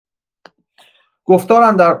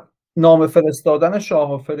گفتارم در نامه فرستادن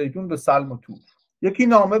شاه فریدون به سلم و تور. یکی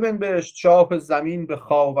نامه بنوشت شاه زمین به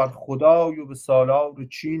خاور خدای و به سالار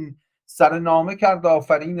چین. سر نامه کرد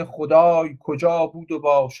آفرین خدای، کجا بود و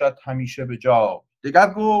باشد همیشه به جا.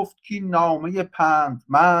 دگر گفت که نامه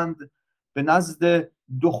پندمند، به نزد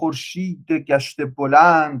دو خورشید گشته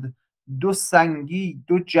بلند. دو سنگی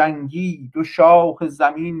دو جنگی دو شاه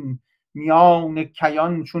زمین، میان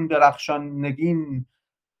کیان چون درخشان نگین.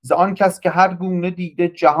 ز آن کس که هر گونه دیده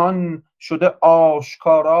جهان، شده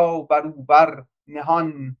آشکارا بر او بر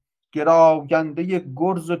نهان. گراینده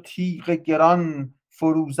گرز و تیغ گران،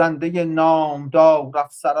 فروزنده نامدار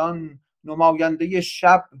افسران. نماینده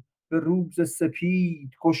شب به روز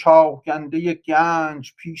سپید، گشاینده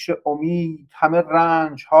گنج پیش امید. همه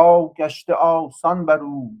رنج ها گشته آسان بر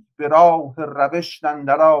او، به راه روش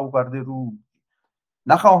اندر آورده روی.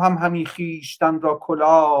 نخواهم همی خویشتن را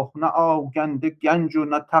کلاه، نه آگنده گنج و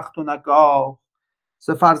نه تخت و نه گاه.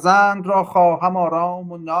 ز فرزند را خواهم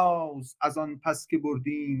آرام و ناز، از آن پس که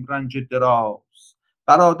بردیم رنج دراز.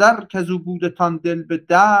 برادر کزو بودتان دل به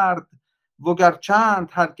درد، وگر چند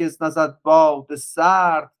هرگز نزد باد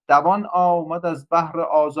سرد. دوان آمد از بهر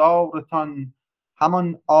آزارتان،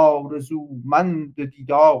 همان آرزومند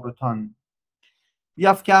دیدارتان.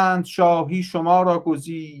 بیفکند شاهی شما را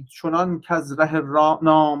گزید، چنان کز ره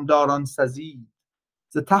نامداران سزید.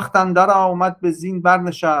 ز تخت اندر آمد به زین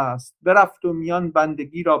برنشست، برفت و میان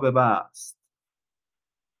بندگی را ببست.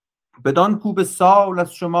 بدان کو به سال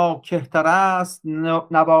از شما کهتر است،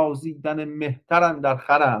 نوازیدن مهتر اندر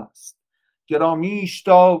خور است. گرامیش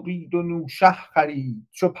دارید و نوشه خرید،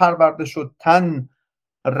 چو پرورده شد تن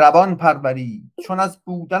روان پرورید. چون از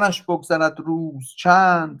بودنش بگذرد روز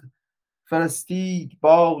چند، فرستید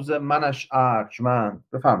باز منش ارجمند.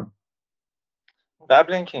 بفهم.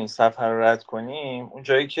 قبل اینکه این صفحه رو رد کنیم، اون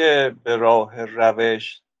جایی که به راه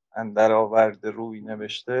روش اندر آورده روی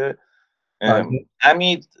نوشته،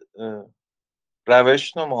 حمید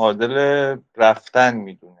روش رو معادل رفتن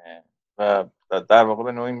میدونه و در واقع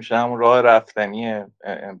به نوعی میشه همون راه رفتنی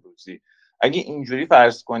امروزی. اگه اینجوری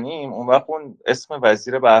فرض کنیم، اون وقت اون اسم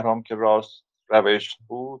وزیر بهرام که راست روش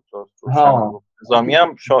بود، نظامی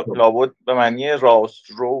هم لابد به معنی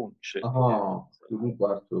راست رو میشه. درود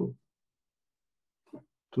بر تو،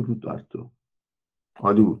 درود بر تو.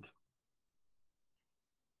 عالی بود.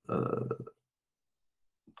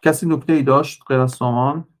 کسی نکته ای داشت غیر از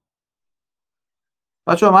سامان؟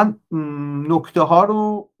 بچه من نکته ها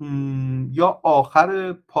رو یا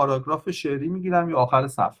آخر پاراگراف شعری میگیرم یا آخر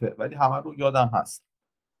صفحه، ولی همه رو یادم هست.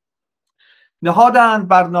 نهادند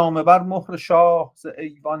برنامه بر مهر شاه،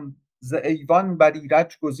 ز ایوان بر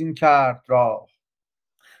ایرج گزین کرد راه.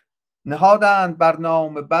 نهادند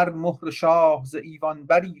برنامه بر مهر شاه، ز ایوان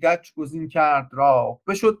بر ایرج گزین کرد راه.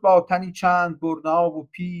 بشد با تنی چند برنا و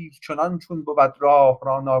پیر، چنان چون بود راه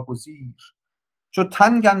را ناگزیر. چو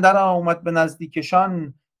تنگ اندر آمد به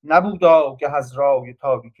نزدیکشان، نبود آگه از رای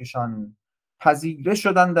تاریکشان. پذیره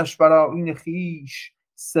شدندش بر آیین خویش،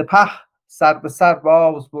 سپه سر به سر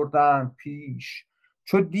باز بردند پیش.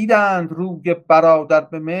 چو دیدند روی برادر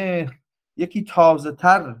به مهر، یکی تازه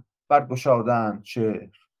تر برگشادند چهر.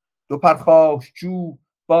 دو پرخاشجو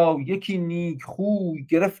با یکی نیکخوی،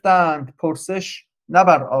 گرفتند پرسش نه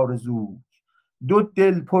بر آرزوی. دو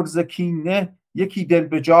دل پر ز کینه یکی دل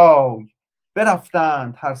به جای،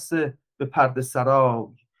 برفتند هر سه به پرده سرای.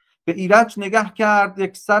 به ایرج نگه کرد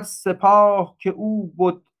یک سر سپاه، که او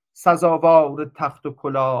بود سزاوار تخت و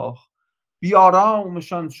کلاه.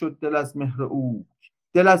 بیارامشان شد دل از مهر او،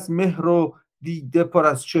 دل از مهر و دیده پر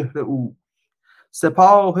از چهر او.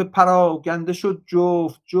 سپاه پراگنده شد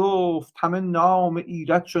جفت جفت، همه نام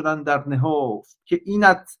ایرج شدن در نهفت. که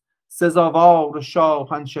اینت سزاوار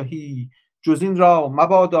شاهنشهی، جز این را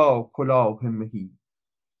مبادا کلاه مهی.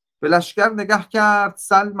 به لشکر نگه کرد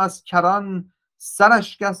سلم از کران،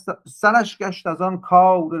 سرش گشت از آن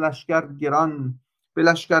کار لشکر گران. به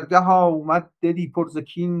لشکرگه آمد دلی پر ز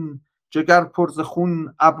کین، جگر پر ز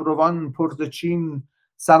خون ابروان پر ز چین.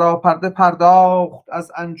 سراپرده پرداخت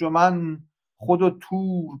از انجمن، خود و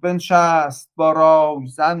تور بنشست با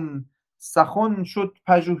رایزن. سخن شد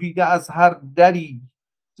پژوهیده از هر دری،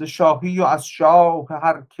 ز شاهی و از شاه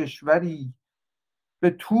هر کشوری. به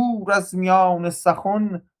تور از میان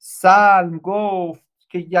سخن سلم گفت،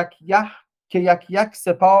 که یک یک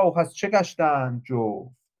سپاه از چه گشتند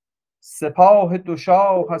جفت. سپاه دو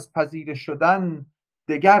شاه از پذیره شدن،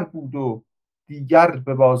 دگر بود و دیگر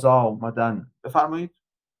به باز آمدن. بفرمایید.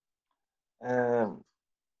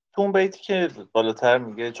 تو اون بیتی که بالاتر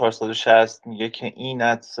میگه 460 میگه که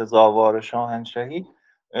اینت سزاوار شاهنشهی،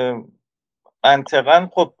 منطقا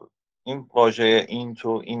خب این واژه این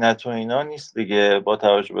تو اینت و اینا نیست دیگه. با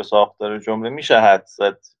توجه به ساختار جمله میشه حدس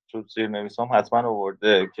زد، تو زیرنویسام حتما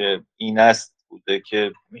آورده که این است بوده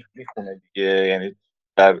که میخونه دیگه. یعنی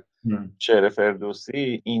در شعر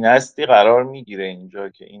فردوسی این استی قرار میگیره اینجا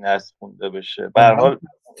که این است خونده بشه. به هر حال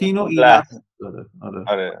تینو این است داره.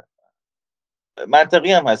 آره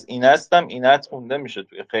منطقی هم هست، این استم اینت خونده میشه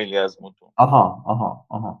توی خیلی از متون.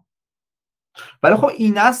 آها ولی خب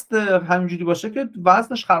این است همینجوری باشه که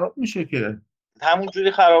وزنش خراب میشه، که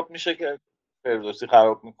همونجوری خراب میشه که فردوسی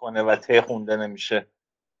خراب میکنه و ته خونده نمیشه.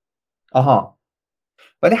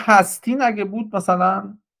 ولی هستین اگه بود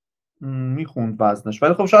مثلا میخوند وزنش،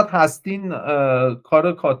 ولی خب شاید هستین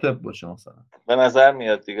کار کاتب باشه مثلا، به نظر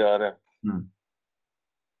میاد دیگه. آره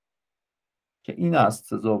که این است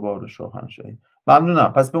سزاوار شاهنشاهی.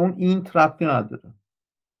 ممنونم. پس به اون این ربطی نداره.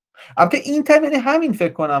 البته این یعنی همین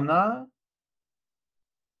فکر کنم،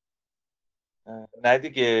 نه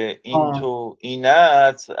دیگه. این تو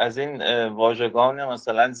اینت از این واژگان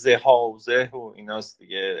مثلا زهازه و ایناست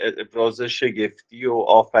دیگه، ابراز شگفتی و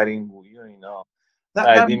آفرینگویی و اینا.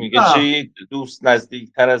 سعدی میگه چی دوست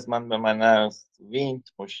نزدیکتر از من به من است، وینت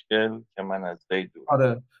مشکل که من از وی دور.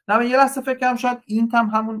 آره نه من یه لحظه فکر کنم شاید این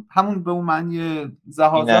همون به اون معنی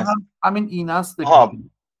زهازه همین این است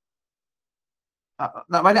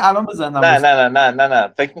نه ولی الان بزنم نه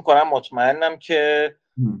فکر میکنم مطمئنم که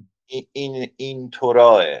این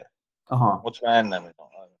توراه. مطمئنم.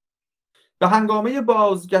 به هنگامه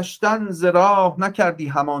بازگشتن ز راه نکردی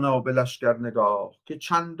همانا به لشکر نگاه، که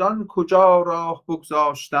چندان کجا راه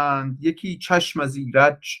بگذاشتند یکی چشم از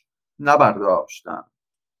ایرج نبرداشتند.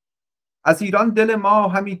 از ایران دل ما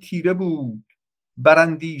همی تیره بود،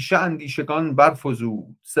 براندیشه اندیشگان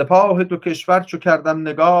برفزود. سپاه دو کشور چو کردم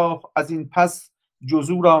نگاه، از این پس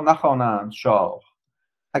جزو را نخوانند شاه.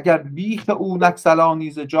 اگر بیخ او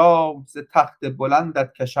نگسلانی ز جای، ز تخت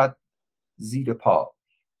بلندت کشد زیر پا.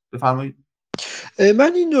 بفرمایید.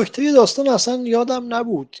 من این نکته داستان اصلا یادم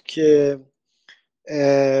نبود که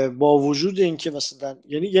با وجود اینکه مثلا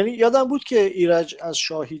یعنی یادم بود که ایرج از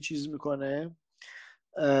شاهی چیز میکنه،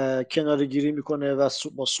 کناره گیری میکنه و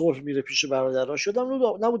با صلح میره پیش برادرانش. یادم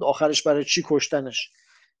نبود آخرش برای چی کشتنش.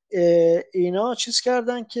 اینا چیز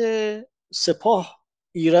کردن که سپاه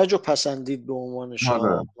ایرج رو پسندید به عنوان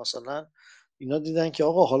شاه. مثلا اینا دیدن که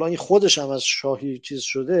آقا حالا این خودش هم از شاهی چیز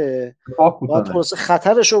شده، باید خلاصه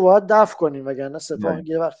خطرش رو باید دفع کنیم، وگرنه سپاه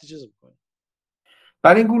یه وقتی چیز میکنه.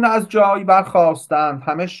 بر این گونه از جای برخاستند،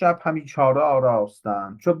 همه شب همی چاره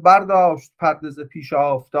آراستند. چو برداشت پرده ز پیش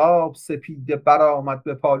آفتاب، سپیده برآمد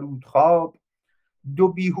به پالود خواب. دو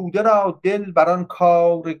بیهوده را دل بران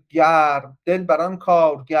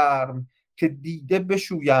کار گرم، که دیده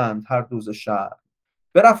بشویند هر دو ز شرم.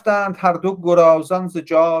 برفتند هر دو گرازان ز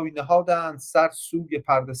جای، نهادند سر سوی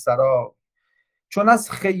پرده سرای. چون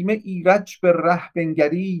از خیمه ایرج به ره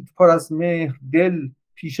بنگرید، پر از مهر دل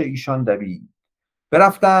پیش ایشان دوید.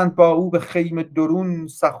 برفتند با او به خیمه درون،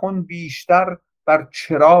 سخن بیشتر بر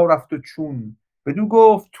چرا رفت و چون. بدو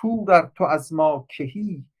گفت تور تو از ما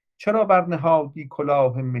کهی، چرا برنهادی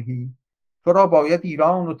کلاه مهی. تو را باید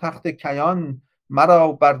ایران و تخت کیان،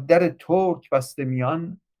 مرا بر در ترک بسته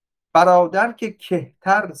میان. برادر که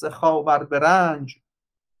کهتر ز خاور به رنج،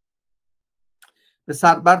 به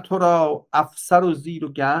سربر تو را افسر و زیر و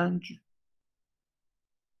گنج.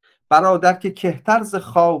 برادر که کهتر ز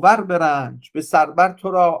خاور به رنج، به سربر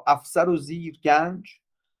تو را افسر و زیر گنج.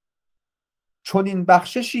 چون این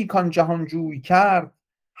بخششی کان جهانجوی کرد،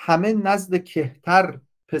 همه نزد کهتر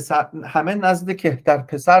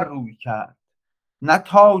پسر روی کرد. نه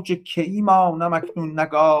تاج کیی مانم اکنون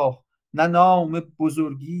نگاه، نه نام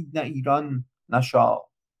بزرگی نه ایران نه شاه.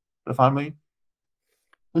 بفرمایید.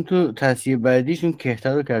 اون تو تصحیح بعدیشون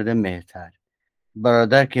کهتر رو کرده مهتر.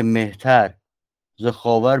 برادر که مهتر ز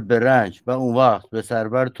خاور به رنج، و اون وقت به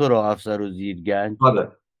سربر تو را افسر و زیر گنج.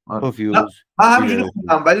 من همینجوری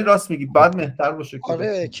خوندم، ولی راست میگی باید مهتر باشه.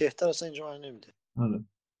 آره کهتر اصلا اینجا من نمیده.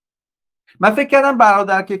 من فکر کردم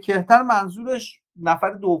برادر که کهتر منظورش نفر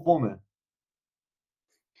دومه.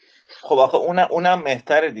 خب آخه اونم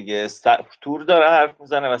مهتره دیگه. تور داره حرف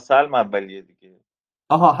میزنه و سلم اولیه دیگه.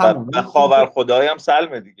 همون. و خاور خدایی هم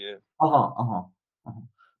سلمه دیگه.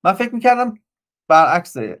 من فکر میکردم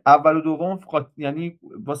برعکسه، اول و دوم یعنی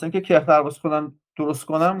واسه اینکه کهتر واسه خودم درست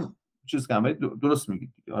کنم چیز کنم. درست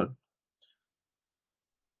میگید دیگه.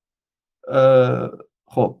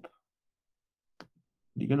 خب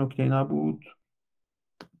دیگه نکته نبود.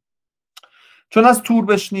 چون از تور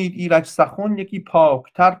بشنید ایرج سخن، یکی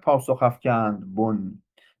پاکتر پاسخ افکند بن.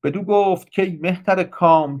 بدو گفت که مهتر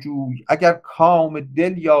کام جوی، اگر کام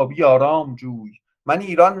دل یابی آرام جوی. من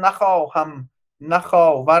ایران نخواهم نه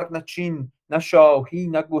خاور نه چین، نه شاهی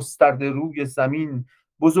نه گسترده روی زمین.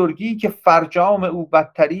 بزرگی که فرجام او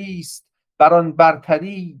بدتری است، بر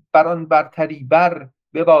آن برتری بر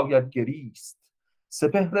بباید گریست.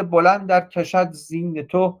 سپهر بلند در کشد زین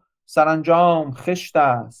تو، سرانجام خشت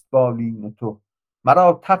است بالین تو.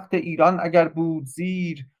 مرا تخت ایران اگر بود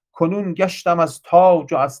زیر، کنون گشتم از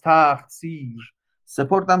تاج و از تخت سیر.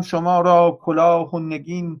 سپردم شما را کلاه و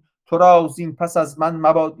نگین، تو را زین پس از من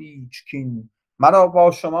مباد ایچ کین. مرا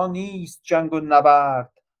با شما نیست جنگ و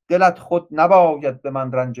نبرد، دلت خود نباید به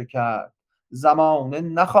من رنجه کرد. زمانه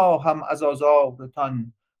نخواهم از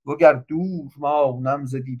آزارتان، وگر دور مانم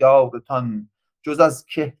ز دیدارتان. جز از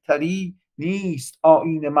کهتری نیست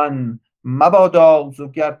آیین من، مبادا ز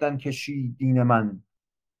گردن کشی دین من.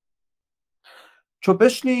 چو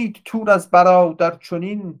بشنید تور از برادر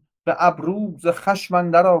چنین، به ابرو ز خشم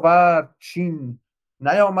اندر آورد چین.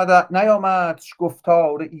 نیامدش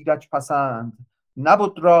گفتار ایرج پسند،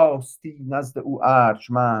 نبد راستی نزد او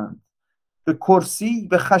ارجمند. به کرسی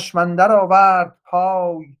به خشم اندر آورد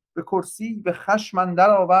پای، به کرسی به خشم اندر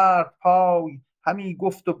آورد پای. همی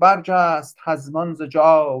گفت و برجست هزمان ز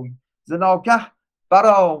جای، ز ناگه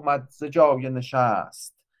برآمد ز جای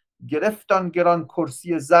نشست. گرفت آن گران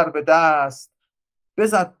کرسی زر به دست،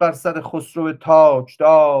 بزد بر سر خسرو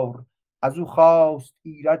تاجدار. از او خواست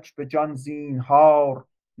ایرج به جان زینهار،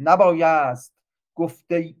 نبایست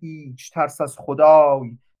گفته ایچ ترس از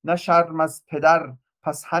خدای. نه شرم از پدر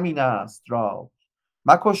پس همین است رای.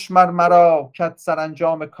 مکش مر مرا کت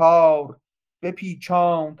سرانجام کار،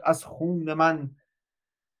 بپیچاند از خون من.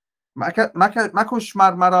 مکش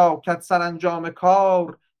مر مرا کت سرانجام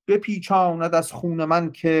کار، بپیچاند از خون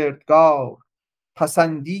من کردگار.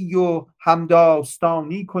 پسندی و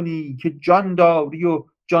همداستانی کنی، که جان داری و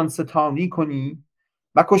جان ستانی کنی.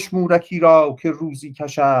 مکش مورکی را که روزی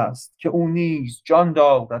کش است، که او نیز جان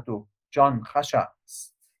دارد و جان خوش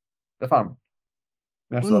است. بفرمایید.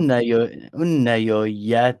 اون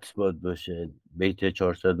نیایت باید باشه. بیت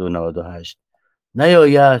 498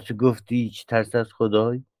 نیایت گفتی هیچ ترس از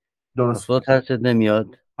خدای. درست. اصلا ترست نمیاد.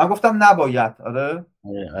 من گفتم نباید. آره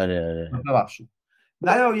آره ببخشید.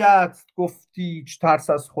 نیایت گفتی هیچ ترس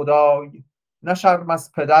از خدای، نه شرم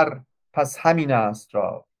از پدر پس همین است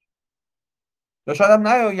را. یا شاید هم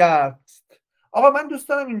نیایت. آقا من دوست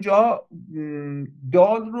دارم اینجا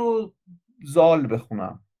دال رو زال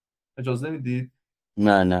بخونم، اجازه میدید؟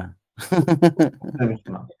 نه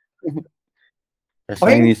نمیخونم.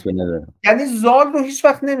 قشنگ نیست به نظرم. یعنی زال رو هیچ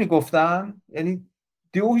وقت نمیگفتن؟ یعنی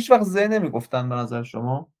دیو هیچ وقت زه نمیگفتن به نظر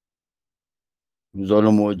شما؟ زال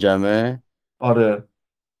و معجمه. آره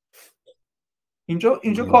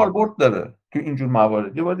اینجا کاربرد داره تو اینجور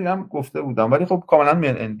موارد. یه بار دیگه هم گفته بودم ولی خب کاملا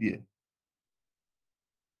من اندیه،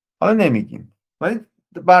 حالا نمیگیم ولی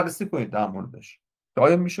بررسی کنید در موردش که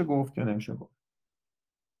آیا میشه گفت یا نمیشه گفت.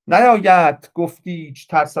 نیایت گفتی هیچ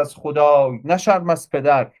ترس از خدای، نه شرم از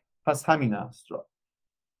پدر پس همین است را.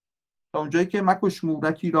 تا اونجایی که مکش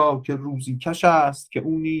مورکی را که روزی کش است، که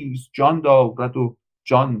او نیز جان دارد و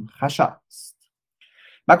جان خوش است.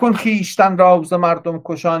 مکن خویشتن را ز مردم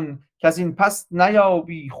کشان، که از این پس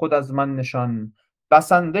نیابی خود از من نشان.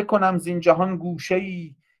 بسنده کنم زین جهان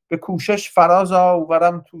گوشه‌ای، به کوشش فراز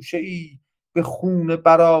آورم توشه‌ای. به خون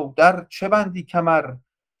برادر چه بندی کمر،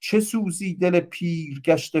 چه سوزی دل پیر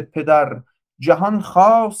گشته پدر. جهان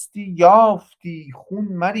خواستی یافتی خون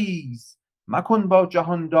مریز، مکن با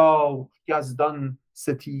جهاندار یزدان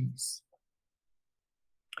ستیز.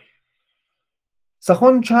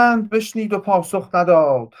 سخن چند بشنید و پاسخ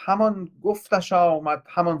نداد، همان گفتش آمد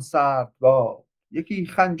همان سرد باد. یکی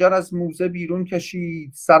خنجر از موزه بیرون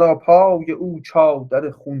کشید، سراپای او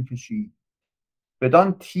چادر خون کشید.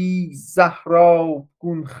 بدان تیز زهرا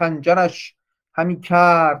گون خنجرش، همی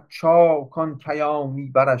کرد چاک آن کیانی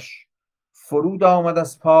برش. فرود آمد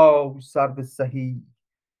از پای سرو سهی،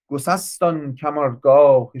 گسست آن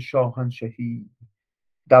کمرگاه شاهنشهی.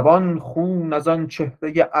 دوان خون از آن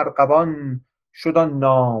چهره ارغوان، شد آن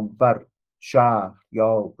نامور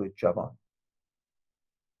شهریار جوان.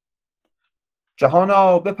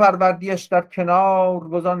 جهانا بپروردیش در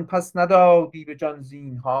کنار، وزان پس ندادی به جان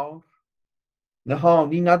زینهار.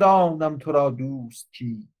 نهانی ندانم تو را دوست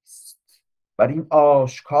کیست، بر این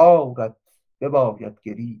آشکارت بباید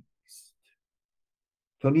گریست.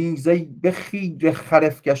 تو نیز ای به خیره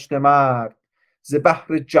خرف گشته مرد، ز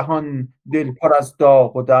بحر جهان دل پر از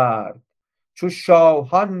داغ و درد. چو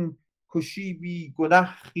شاهان کشی بی گنه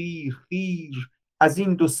خیر خیر، از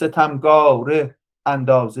این دو ستمگاره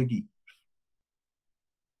اندازه گیر.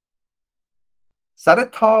 سر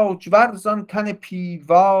تاجور زان تن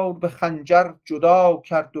پیلوار، به خنجر جدا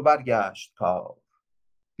کرد و برگشت کار.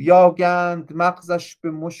 بیاگند مغزش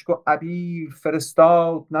به مشک و عبیر،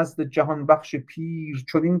 فرستاد نزد جهان بخش پیر.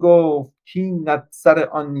 چنین گفت کاینت سر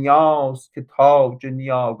آن نیاز، که تاج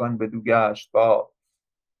نیاگان بدو گشت باز.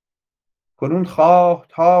 کنون خواه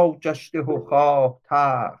تاجش ده و خواه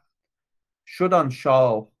تخت، شد آن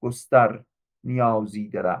شاه گستر نیازی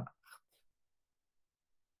درخت.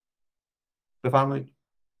 بفرمایید.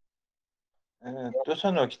 دو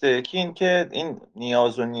تا نکته، یکی این که این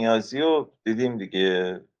نیاز و نیازی رو دیدیم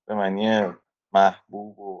دیگه، به معنی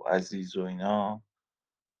محبوب و عزیز و اینا،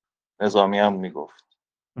 نظامی هم میگفت.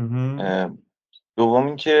 دوم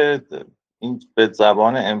این که این به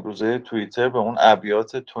زبان امروزه توییتر به اون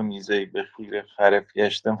ابیات کنیزی به خیر خرف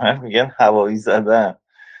گشته من میگن هوایی زدن.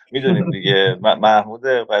 میدونیم دیگه محمود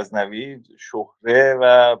غزنوی شهره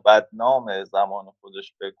و بدنام زمان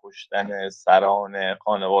خودش به کشتن سران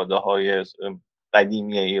خانواده های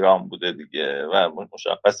قدیمی ایران بوده دیگه و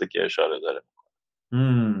مشخصه که اشاره داره.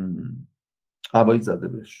 هوایی زده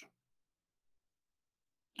بهش.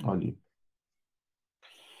 عالی.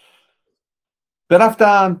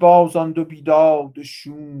 برفتند باز آن دو بیداد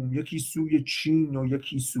شوم، یکی سوی چین و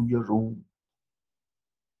یکی سوی روم.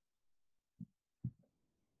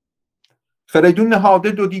 فریدون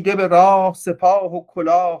نهاده دو دیده به راه، سپاه و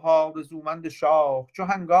کلاه آرزومند شاه. چو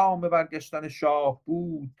هنگام برگشتن شاه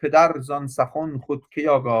بود، پدر زان سخن خود کی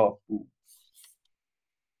آگاه بود.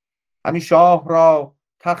 همی شاه را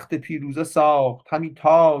تخت پیروزه ساخت، همی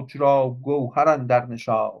تاج را گوهر اندر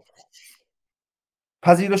نشاخت.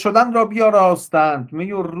 پذیره شدن را بیاراستند،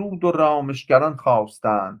 می و رود و رامشگران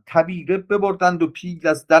خواستند. تبیره ببردند و پیل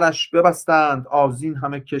از درش، ببستند آذین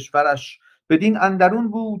همه کشورش. بدین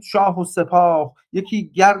اندرون بود شاه و سپاه، یکی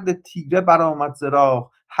گرد تیره برآمد ز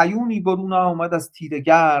راه. هیونی برون آمد از تیره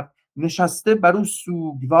گرد، نشسته بر او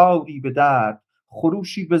سوگواری به درد.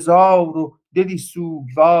 خروشی به زار و دلی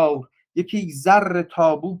سوگوار، یکی زر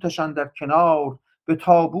تابوتش اندر کنار. به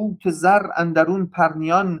تابوت زر اندرون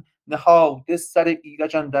پرنیان، نهاده سر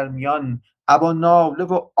ایرج اندر میان. ابا ناله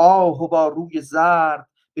و آه و با روی زرد،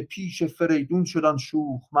 به پیش فریدون شد آن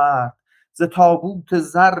شوخ مرد. ز تابوت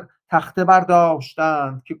زر تخته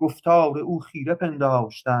برداشتند، که گفتار او خیره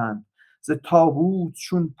پنداشتند. ز تابوت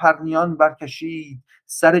چون پرنیان برکشید،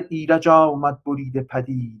 سر ایرج آمد بریده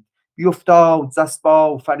پدید. بیفتاد ز اسپ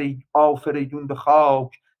آفریدون به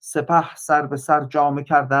خاک، سپه سر به سر جامه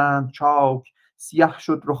کردند چاک. سیه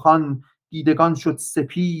شد رخان دیدگان شد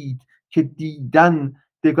سپید، که دیدن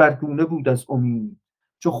دگرگونه بود از امید.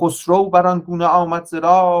 چو خسرو بر آن گونه آمد ز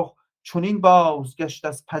راه، چنین بازگشت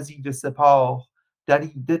از پذیر سپاه.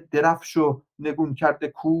 دریده درفش و نگون کرده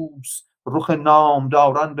کوس، رخ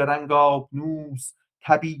نامداران به رنگ آبنوس.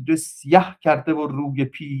 تبیره سیه کرده و روی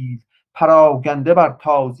پیل، پراگنده بر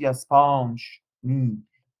تازی از پانش نیل.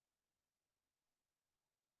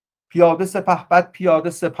 پیاده سپهبد پیاده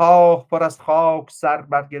سپاه، پر از خاک سر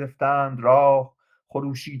برگرفتند راه.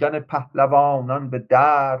 خروشیدن پهلوانان به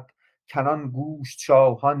درد، کنان گوشت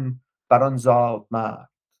شاهان بران زاد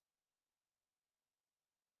مرد.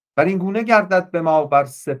 بر این گونه گردد به ما بر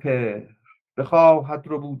سپهر، بخواهد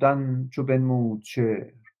ربودن چو بنمود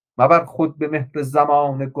شعر. مبر خود به مهر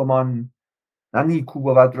زمانه گمان، نه نیکو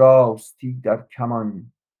بود راستی در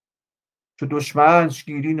کمان. چو دشمنش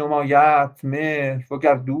گیری نمایت مهر،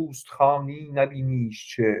 وگر دوست خوانی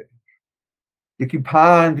نبینیش چه. یکی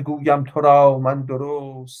پند گویم تو را من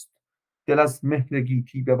درست، دل از مهر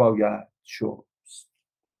گیتی بباید شست.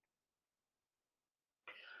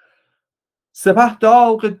 سپه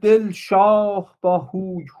داغ دل شاه با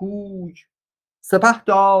هوی هوی، سپه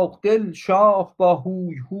داغ دل شاه با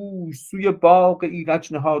هوی هوی، سوی باغ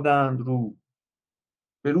ایرج نهادند رو.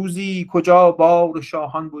 به روزی کجا بار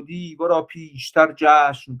شاهان بودی، ورا پیشتر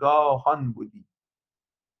جشنگاهان بودی.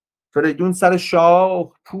 فریدون سر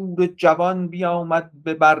شاه پور جوان، بیامد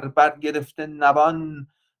به برگرفته نوان.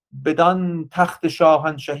 بدان تخت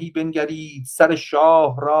شاهنشهی بنگرید، سر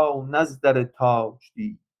شاه را نزدر تاج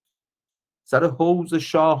دید. سر حوض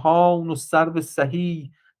شاهان و سرو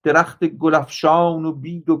سهی، درخت گلفشان و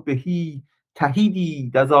بید و بهی. تهی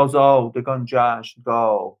دید از آزادگان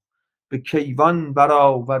جشنگاه، به کیوان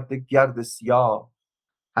برآورده گرد سیاه.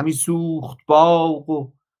 همی سوخت باغ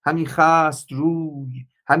و همی خست روی،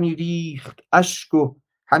 همی ریخت اشک و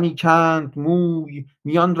همی کند موی.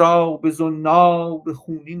 میان را به زنار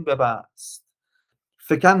خونین ببست،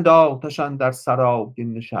 فکند آتش اندر سرای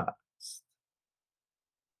نشست.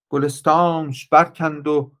 گلستانش برکند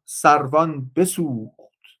و سروان بسوخت،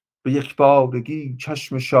 به یک بارگی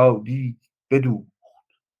چشم شادی بدوخت.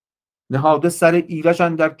 نهاده سر ایرج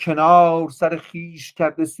اندر کنار، سر خویش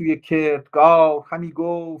کرده سوی کردگار. همی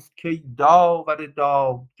گفت کای داور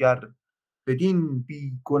دادگر، بدین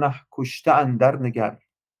بی گنه کشته اندر نگر.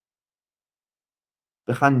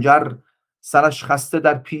 به خنجر سرش خسته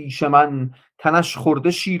در پیش من، تنش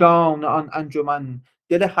خورده شیران آن انجمن.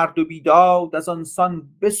 دل هر دو بیداد از آن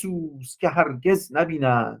سان بسوز، که هرگز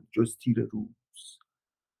نبینند جز تیر روز.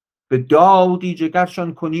 به دادی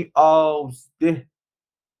جگرشان کنی آزده،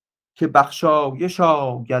 که بخشایش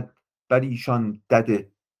آید بر ایشان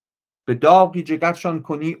دده. به داغی جگرشان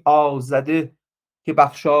کنی آزده، که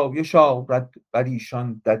بخشایش آید بر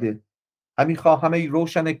ایشان دده. همی خواهم ای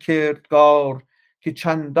روشن کردگار، که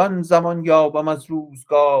چندان زمان یابم از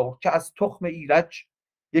روزگار. که از تخم ایرج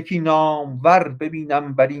یکی نامور،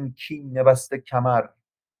 ببینم بر این کینه بسته کمر.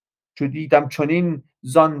 چو دیدم چنین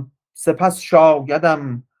زان سپس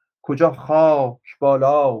شایدم، کجا خاک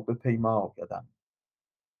بالا بپیمایدم.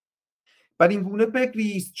 بر این گونه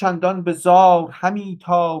بگریست چندان به زار، همی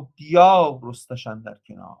تا دیار رستش اندر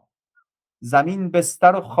کنار. زمین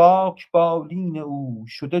بستر و خاک بالین او،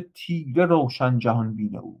 شده تیره روشن جهان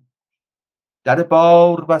بین او. در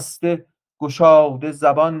بار بسته گشاده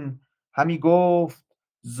زبان، همی گفت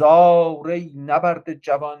زار ای نبرده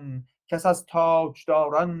جوان. کس از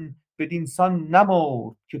تاجداران بدین سان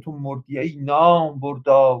نمرد، که تو مردی ای نام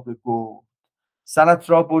بردار گرد. سرت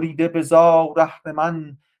را بریده به زار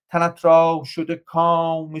اهرمن، تنت را شده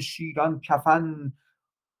کام شیران کفن.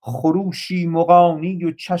 خروشی مغانی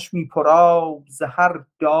و چشمی پرآب، ز هر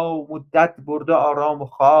دام و دد برده آرام و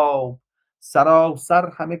خواب. سراسر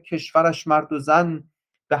همه کشورش مرد و زن،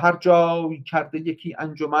 به هر جای کرده یکی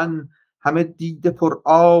انجمن. همه دیده پر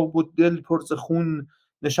آب و دل پر ز خون،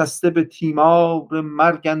 نشسته به تیمار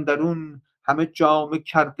مرگ اندرون. همه جامه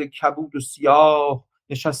کرده کبود و سیاه،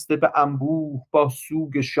 نشسته به انبوه با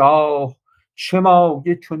سوگ شاه. چه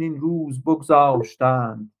مایه چنین روز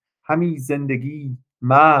بگذاشتند، همی زندگی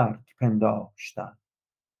مرگ پنداشتند.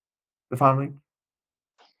 بفرمایید.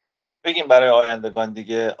 بگیم برای آیندگان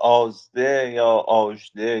دیگه، آزده یا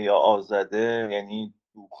آژده یا آزده یعنی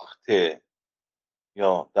دوخته،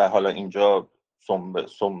 یا در حالا اینجا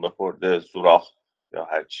سم خورده، سوراخ، یا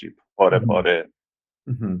هر چی، پاره پاره.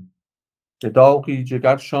 که داغی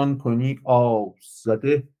جگرشان کنی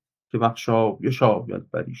آزده، که بخشایش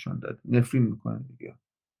آید بر ایشان دده. نفرین میکنه دیگه.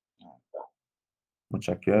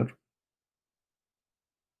 متشکر.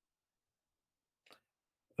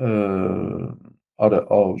 آره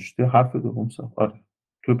آشتی حرف دوم صح. آره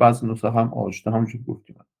توی بعضی نسخه هم آشتی همونجور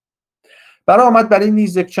گفتیم. برآمد بر این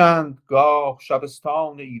نیز چند گاه،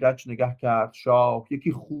 شبستان ایرج نگه کرد شاه.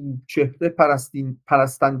 یکی خوب چهره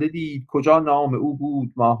پرستنده دید، کجا نام او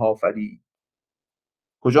بود ماه آفرید.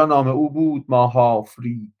 کجا نام او بود ماه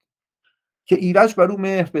آفرید. که ایرج بر او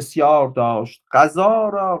مهر بسیار داشت، قضا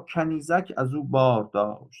را کنیزک از او بار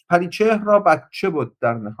داشت. پریچهر را بچه بود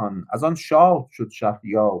در نهان، از آن شاد شد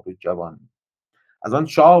شهریار جوان. از آن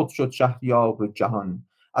شاد شد شهریار جهان،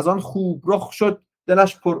 از آن خوب رخ شد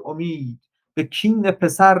دلش پر امید. به کین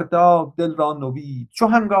پسر داد دل را نوید. چو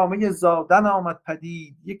هنگامه زادن آمد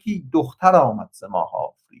پدید، یکی دختر آمد ز ماه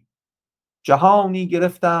آفرید. جهانی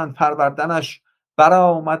گرفتند پروردنش،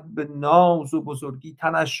 برآمد به ناز و بزرگی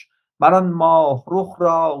تنش. مر آن ماه رخ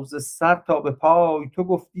را ز سر تا به پای، تو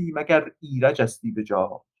گفتی مگر ایرج استی به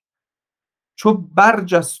جای. چو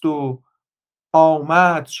برجست و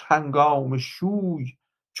آمدش هنگام شوی،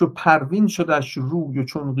 چو پروین شدش روی و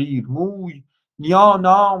چون قیر موی. نیا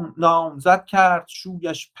نامزد کرد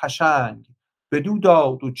شویش پشنگ، بدو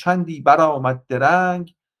داد و چندی برآمد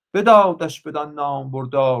درنگ. بدادش بدان نام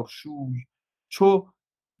بردار شوی، چو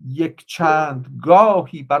یک چند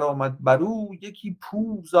گاهی برآمد برو. یکی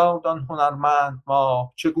پور زاد آن هنرمند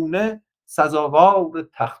ماه، چگونه سزاوار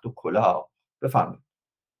تخت و کلاه. بفرمایید.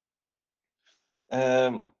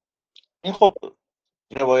 این خب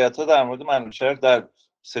روایت ها در مورد منوچهر در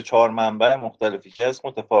 3-4 منبع مختلفی که هست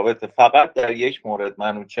متفاوته. فقط در یک مورد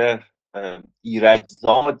منوچهر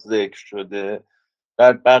ایرجزاد ذکر شده،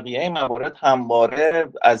 در بقیه موارد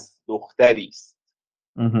همواره از دختری است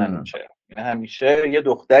منوچهر. یعنی همیشه یه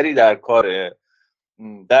دختری در کاره.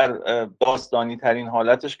 در داستانی ترین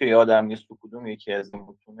حالتش که یادم نیست تو کدوم یکی از این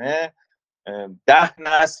متونه، 10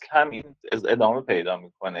 نسل همین ادامه پیدا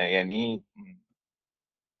میکنه. یعنی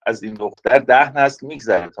از این دختر 10 نسل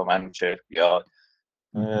میگذره تا منوچهر بیاد.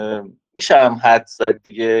 میشه هم حد زد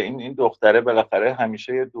دیگه این دختره بالاخره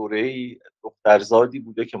همیشه یه دوره‌ای دخترزادی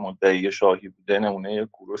بوده که مدعی شاهی بوده، نمونه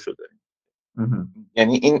کوروش شده.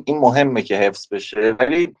 یعنی این مهمه که حفظ بشه.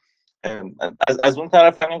 ولی از اون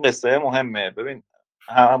طرف همین قصه مهمه. ببین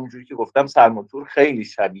همونجوری که گفتم سلموتور خیلی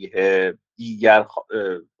شبیه دیگر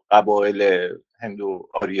قبایل هندو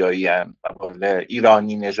آریایی هن، قبایل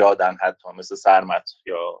ایرانی نژادن، حتی مثل سرمت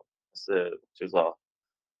یا مثل چیزا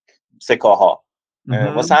سکاها.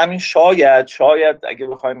 واسه همین شاید اگه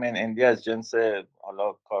بخوایم من اندی از جنس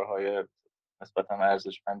حالا کارهای نسبتا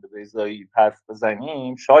ارزشمند به زایید حرف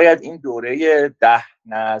بزنیم، شاید این دوره 10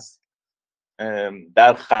 نسل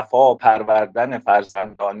در خفا پروردن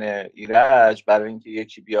فرزندان ایرج برای اینکه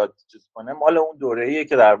یکی بیاد چیز کنه مال اون دوره‌ایه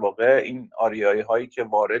که در واقع این آریایی هایی که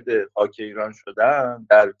وارد خاک ایران شدن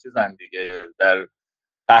در چیزن دیگه، در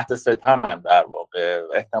تحت ستم، در واقع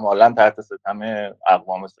احتمالاً تحت ستم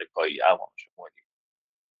اقوام سکایی، اقوام شمالی.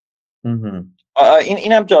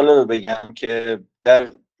 اینم جالبه بگم که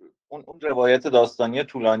در اون روایت داستانی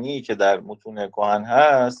طولانی که در متون کهن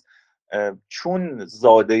هست، چون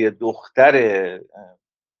زاده دختر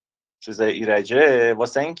چیز ایرجه،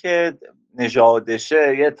 واسه اینکه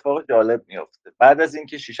نژادشه یه اتفاق جالب میفته. بعد از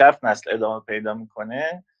اینکه 6-7 نسل ادامه پیدا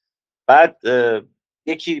میکنه، بعد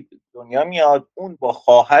یکی دنیا میاد، اون با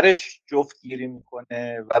خواهرش جفتگیری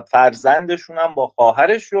میکنه و فرزندشون هم با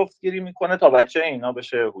خواهرش جفتگیری میکنه تا بچه اینا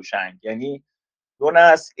بشه هوشنگ. یعنی 2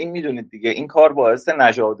 نسل. این میدونید دیگه این کار باعث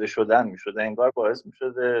نژاده شدن میشده، انگار باعث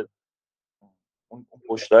میشده اون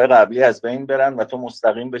پشتای قبلی از بین برن و تو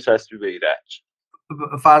مستقیم بچسبی به ایرج.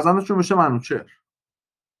 فرزندشون میشه منوچهر.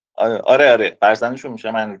 آره فرزندشون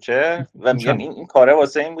میشه منوچهر و میگم این کاره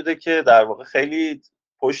واسه این بوده که در واقع خیلی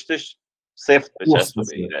پشتش سفت بچسبه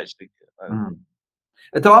به ایرج دیگه.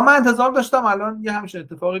 اتفاقا من انتظار داشتم الان یه همچین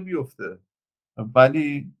اتفاقی بیفته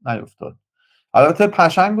ولی نیفتاد. البته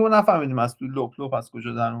پشنگ رو نفهمیدیم از توی لپ از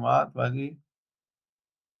کجا در اومد، ولی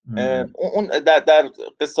اون در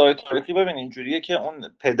قصه تاریخی ببین اینجوریه که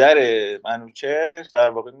اون پدر منوچهر در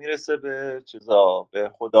واقع میرسه به چیزا، به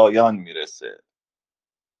خدایان میرسه،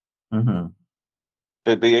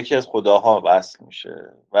 به یکی از خداها وصل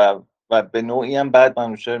میشه و به نوعی هم بعد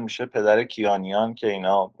منوچهر میشه پدر کیانیان که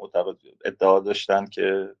اینا ادعا داشتن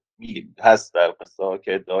که هست در قصه ها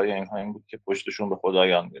که ادعای اینها این بود که پشتشون به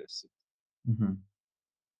خدایان میرسید.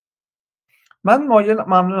 من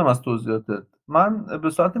ممنونم از توضیحاتت. من به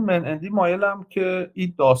صورت منندی مایلم که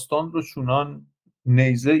این داستان رو چونان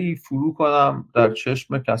نیزه ای فرو کنم در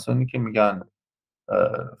چشم کسانی که میگن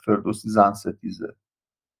فردوسی زن ستیزه.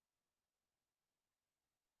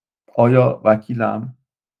 آیا وکیلم؟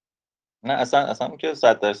 نه اصلا که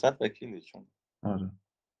 100% وکیلی. چون آره،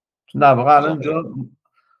 در واقع الان اینجا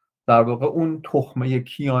در واقع اون تخمه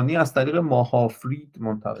کیانی از طریق ماهافرید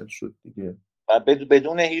منتقل شد دیگه و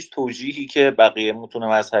بدون هیچ توجیهی که بقیه متون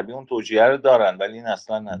مذهبی اون توجیه رو دارن ولی این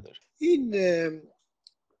اصلا نداره. این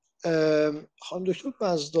خانم دکتر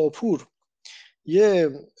مزداپور یه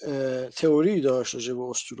تئوری داشت راجع به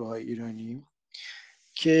اسطوره‌های ایرانی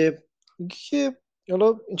که میگه که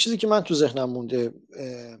حالا این چیزی که من تو ذهنم مونده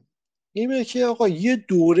اینه که آقا یه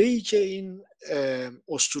دوره‌ای که این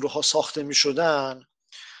اسطوره‌ها ساخته می‌شدن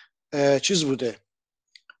چیز بوده،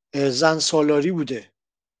 زن سالاری بوده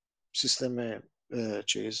سیستم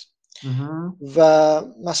چیز و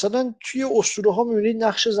مثلا توی اسطوره‌ها می‌بینید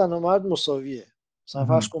نقش زن و مرد مساویه. مثلا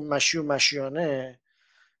فرض کن مشی و مشیانه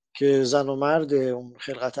که زن و مرد اون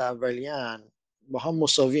خلقت اولیه‌ان با هم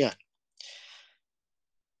مساوی‌ان.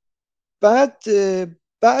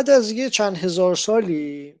 بعد از یه چند هزار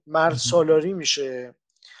سالی مرد سالاری میشه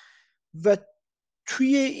و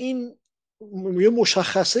توی این یه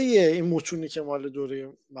مشخصه این متونی که مال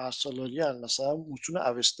دوره مرد سالاری هن، مثلا متون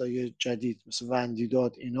اوستای جدید مثل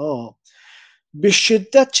وندیداد، اینا به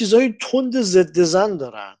شدت چیزهای تند ضد زن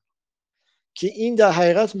دارن که این در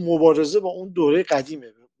حقیقت مبارزه با اون دوره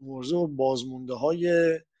قدیمه، مبارزه با بازمونده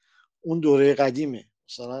های اون دوره قدیمه.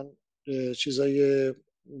 مثلا چیزای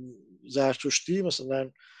زرتشتی،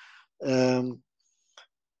 مثلا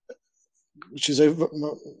چیزای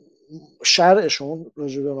شرعشون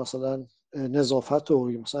راجع به مثلا نظافت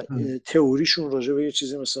و مثلا تئوریشون راجع به یه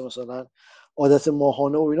چیزی مثلا عادت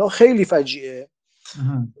ماهانه و اینا خیلی فجیعه.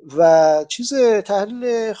 و چیز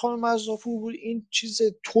تحلیل خانم مزداپور بود این چیز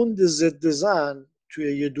تند ضد زن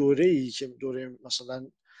توی یه دوره‌ای که دوره مثلا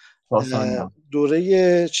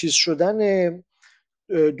دوره چیز شدن،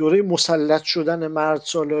 دوره مسلط شدن مرد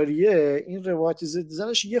سالاریه، این روایت ضد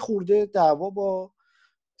زنش یه خورده دعوا با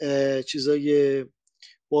چیزای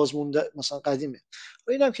بازمونده مثلا قدیمه.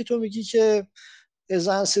 و اینم که تو میگی که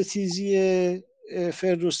زن ستیزی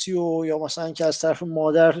فردوسی و یا مثلا که از طرف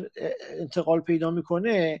مادر انتقال پیدا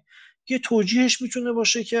میکنه، یه توجیهش میتونه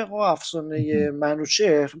باشه که افسانه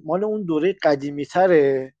منوچهر مال اون دوره قدیمی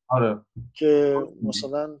تره. آره. که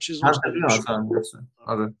مثلا چیز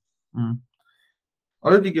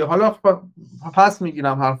آره دیگه. حالا پس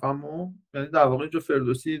میگیرم حرفمو، یعنی در واقع اینجا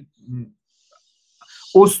فردوسی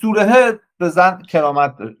اسطوره به زن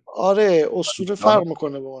کرامت داره. آره اسطوره فرق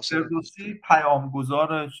میکنه با مثلا فردوسی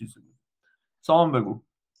پیامگذار چیزی بود. سام بگو.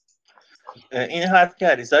 این حرف که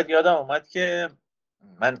علیزاده یادم اومد که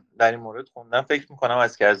من در این مورد خوندم، فکر میکنم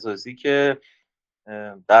از کرزازی، که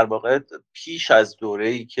در واقع پیش از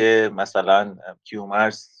دوره‌ای که مثلا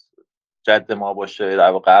کیومرث جد ما باشه، در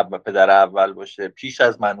واقع پدر اول باشه، پیش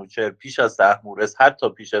از منوچهر، پیش از طهمورث، حتی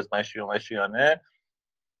پیش از مشی و مشیانه،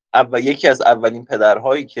 یکی از اولین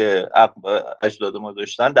پدرهایی که اجداد ما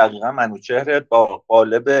داشتن دقیقا منوچهر با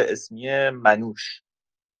قالب اسمی منوش.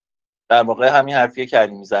 در واقع همین حرفیه که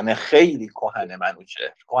علی میزنه، خیلی کهنه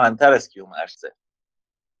منوچهر، کهن‌تر از کیومرثه.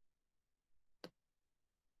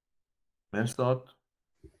 فرستاد.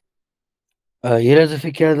 یه لحظه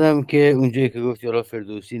فکر کردم که اونجایی که گفت یالا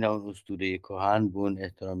فردوسی نه اون اسطوره کهن بون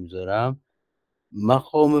احترام میذارم،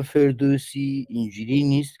 مقام فردوسی اینجوری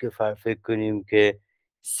نیست که فکر کنیم که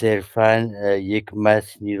صرفا یک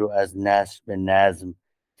متنی رو از نثر به نظم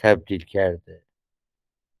تبدیل کرده.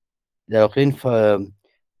 در واقع این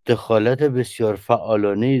دخالت بسیار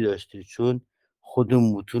فعالانه‌ای داشته، چون خود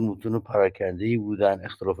متون پراکنده‌ای بودن،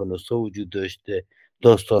 اختلاف نسخه وجود داشته،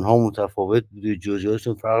 داستان‌ها متفاوت بوده،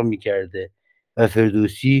 جزئیاتشون فرق می‌کرده و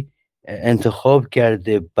فردوسی انتخاب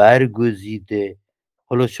کرده، برگزیده،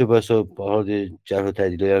 حالا چه بسا حال جرح و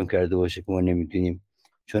تعدیلایی هم کرده باشه که ما نمیدونیم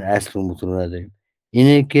چون اصل متون رو نداریم.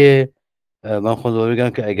 اینه که من خودم بگم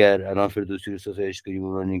که اگر الان فردوسی رو ستایش کنیم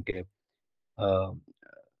اون که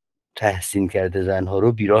تحسین کرده زنها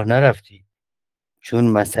رو، بیراه نرفتی، چون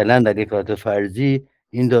مثلا در یک حالت فرضی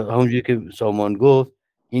این همونجوری که سامان گفت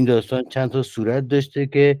این داستان چند تا صورت داشته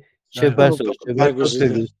که چه بسا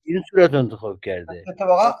فردوسی این صورت رو انتخاب کرده.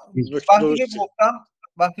 اتفاقا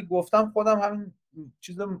وقتی گفتم خودم همین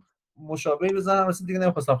چیز مشابهی بزنم، مثلا دیگه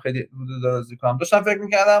نمیخواستم خیلی رو درازی کنم، داشتم فکر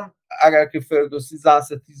میکردم اگر که فردوسی زن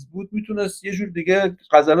ستیز بود میتونست یه جور دیگه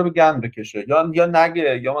غزل رو به گند بکشه، یا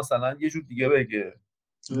نگه، یا مثلا یه جور دیگه بگه.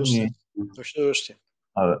 درسته.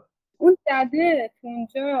 آره. اون دده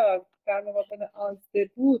اونجا در مقابل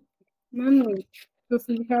آزده بود، من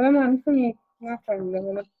توصیل کردم هنوز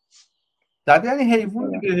نفهمیدم. دده یعنی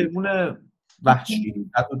حیوان دیگه، حیوان وحشی.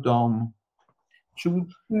 دد و دام چه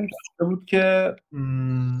بود که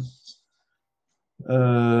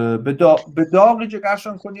به داغی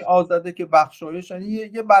جگرشان کنی آزاده که بخشایش، یعنی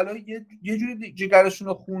یه بلایی یه جوری جگرشون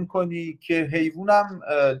رو خون کنی که حیوانم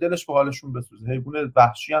دلش به حالشون بسوزه، حیوان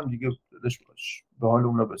وحشی هم دیگه دلش به حال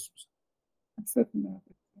اون رو بسوزه.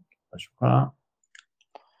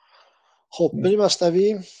 خب بریم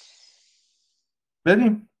مثنوی.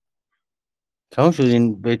 بریم. تمام شد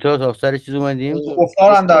این بیتات آخر چیز اومدیم.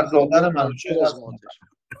 گفتار اندر زادن منوچهر از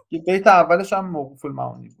که بیت اولش هم موقوف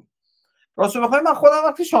المعانی بود. راستش بخوای من خودم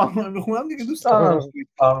وقتی شاهنامه میخونم دیگه دوست دارم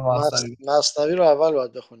مثنوی رو اول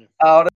باید بخونیم.